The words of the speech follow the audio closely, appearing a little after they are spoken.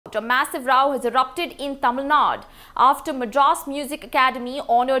A massive row has erupted in Tamil Nadu after Madras Music Academy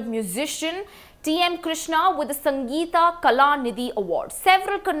honoured musician TM Krishna with the Sangeeta Kalanidhi Award.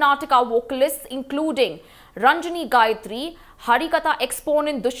 Several Karnataka vocalists including Ranjani Gayatri, Harikatha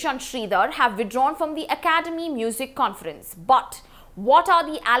exponent Dushyanth Sridhar have withdrawn from the Academy Music Conference. But what are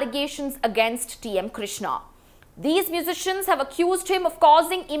the allegations against TM Krishna? These musicians have accused him of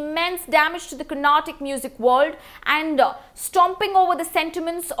causing immense damage to the Carnatic music world and stomping over the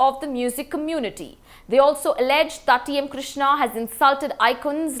sentiments of the music community. They also alleged that TM Krishna has insulted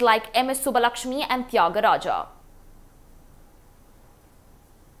icons like MS Subbalakshmi and Thyagaraja.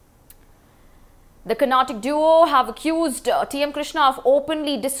 The Carnatic duo have accused TM Krishna of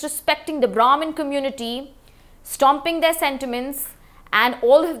openly disrespecting the Brahmin community, stomping their sentiments, and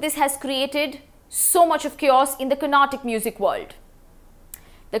all of this has created so much of chaos in the Carnatic music world.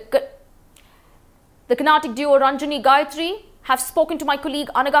 The Carnatic duo Ranjani Gayatri have spoken to my colleague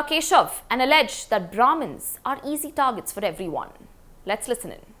Anaga Keshav and alleged that Brahmins are easy targets for everyone. Let's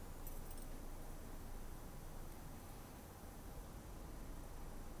listen in.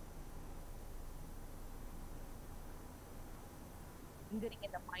 In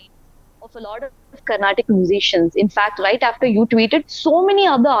the mind of a lot of Carnatic musicians. In fact, right after you tweeted, so many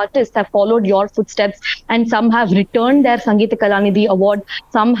other artists have followed your footsteps, and some have returned their Sangeeta Kalanidhi Award,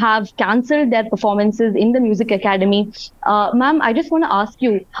 some have cancelled their performances in the Music Academy. Ma'am, I just want to ask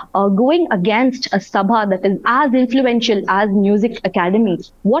you, going against a Sabha that is as influential as Music Academy,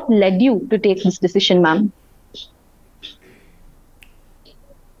 what led you to take this decision, ma'am?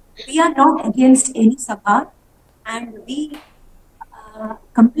 We are not against any Sabha, and we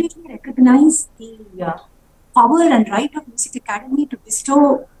completely recognize the power and right of Music Academy to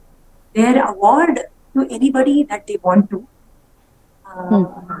bestow their award to anybody that they want to.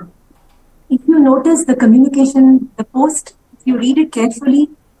 If you notice the communication, the post, if you read it carefully,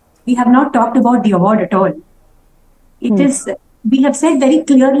 we have not talked about the award at all. It is, we have said very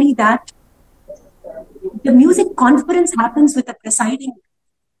clearly that the music conference happens with a presiding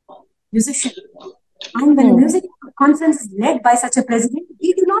musician. And when a music conference is led by such a president,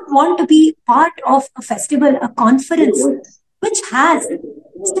 we do not want to be part of a festival, a conference, which has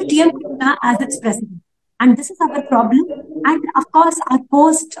Mr. TM Krishna as its president. And this is our problem. And of course, our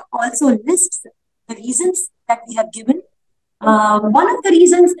post also lists the reasons that we have given. One of the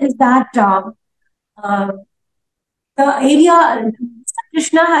reasons is that the area, Mr.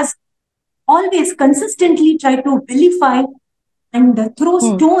 Krishna has always consistently tried to vilify and throw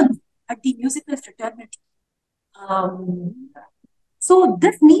stones at the musical fraternity. So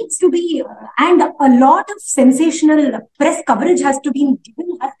this needs to be, and a lot of sensational press coverage has been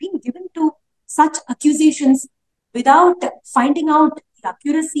given to such accusations without finding out the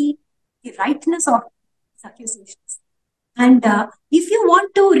accuracy, the rightness of these accusations. And if you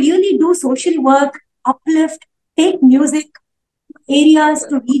want to really do social work, uplift, take music to areas,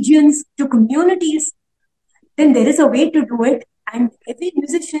 to regions, to communities, then there is a way to do it. And every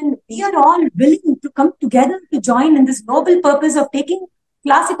musician, we are all willing to come together to join in this noble purpose of taking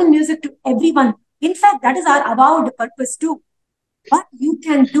classical music to everyone. In fact, that is our avowed purpose too. But you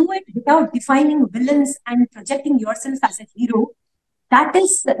can do it without defining villains and projecting yourself as a hero. That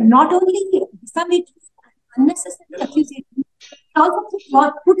is not only defamatory and unnecessary accusation, it also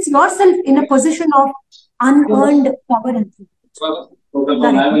puts yourself in a position of unearned power and privilege.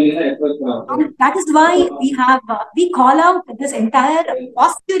 And that is why we call out this entire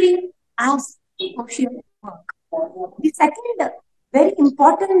posturing as social work. The second very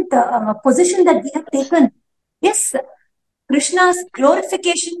important position that we have taken is Krishna's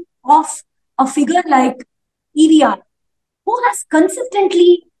glorification of a figure like EVR, who has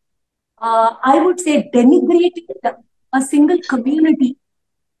consistently, I would say, denigrated a single community,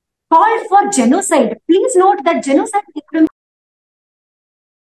 called for genocide. Please note that genocide is a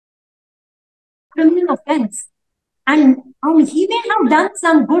criminal offense, and he may have done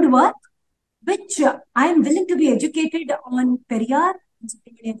some good work, which I am willing to be educated on Periyar,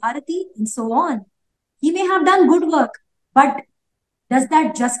 Bharati, and so on. He may have done good work, but does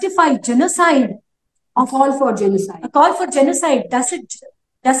that justify genocide? A call for genocide. A call for genocide. Does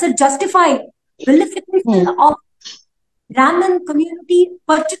it justify vilification of Brahmin community,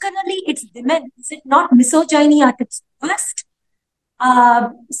 particularly its women? Is it not misogyny at its worst?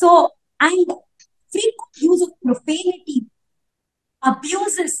 And frequent use of profanity,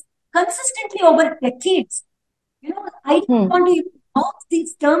 abuses consistently over decades. You know, I don't want to mouth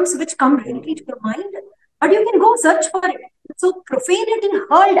these terms which come directly to your mind, but you can go search for it. So profanity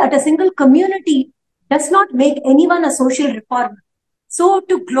hurled at a single community does not make anyone a social reformer. So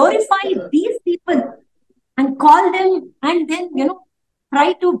to glorify these people and call them and then,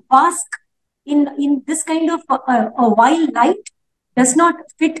 try to bask in this kind of a wild light does not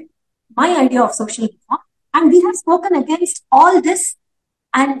fit my idea of social reform. And we have spoken against all this,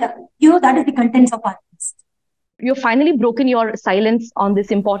 and that is the contents of our list. You've finally broken your silence on this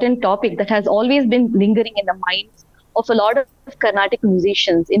important topic that has always been lingering in the minds of a lot of Carnatic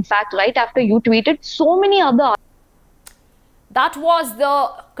musicians. In fact, right after you tweeted, so many other. That was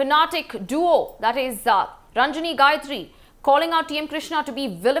the Carnatic duo, that is Ranjani Gayatri, calling out TM Krishna to be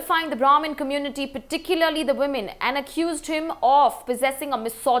vilifying the Brahmin community, particularly the women, and accused him of possessing a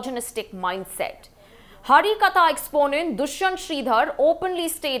misogynistic mindset. Harikatha exponent Dushyanth Sridhar openly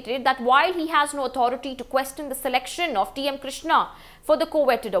stated that while he has no authority to question the selection of TM Krishna for the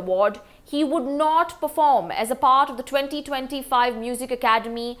coveted award, he would not perform as a part of the 2025 Music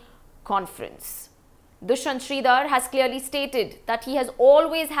Academy conference. Dushyanth Sridhar has clearly stated that he has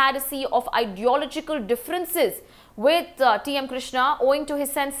always had a sea of ideological differences with TM Krishna owing to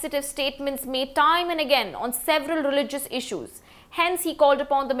his sensitive statements made time and again on several religious issues. Hence, he called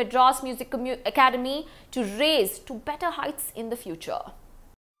upon the Madras Music Academy to raise to better heights in the future.